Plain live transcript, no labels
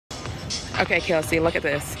Okay, Kelsey, look at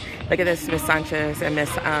this. Look at this, Miss Sanchez and Miss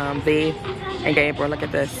V and Gabriel. Look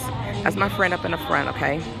at this. That's my friend up in the front,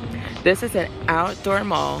 okay? This is an outdoor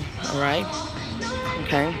mall, all right?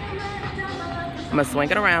 Okay. I'm gonna swing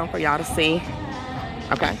it around for y'all to see.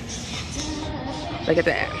 Okay. Look at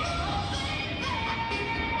that.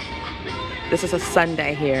 This is a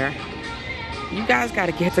Sunday here. You guys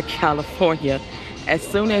gotta get to California as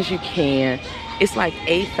soon as you can. It's like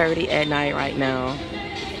 8:30 at night right now.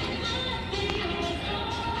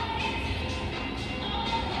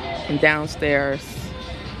 And downstairs,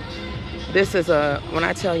 this is when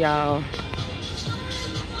I tell y'all,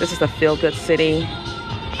 this is a feel-good city,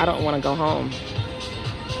 I don't want to go home.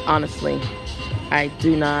 Honestly, I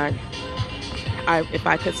do not. If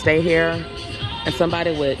I could stay here and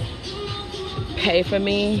somebody would pay for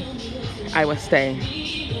me, I would stay.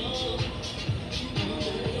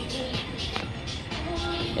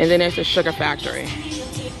 And then there's the sugar factory.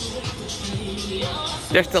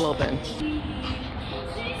 They're still open.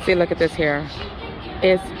 See, look at this here.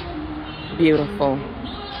 It's beautiful.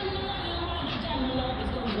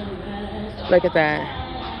 Look at that.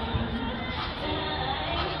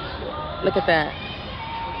 Look at that.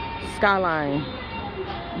 Skyline.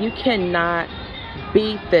 You cannot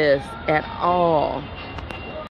beat this at all.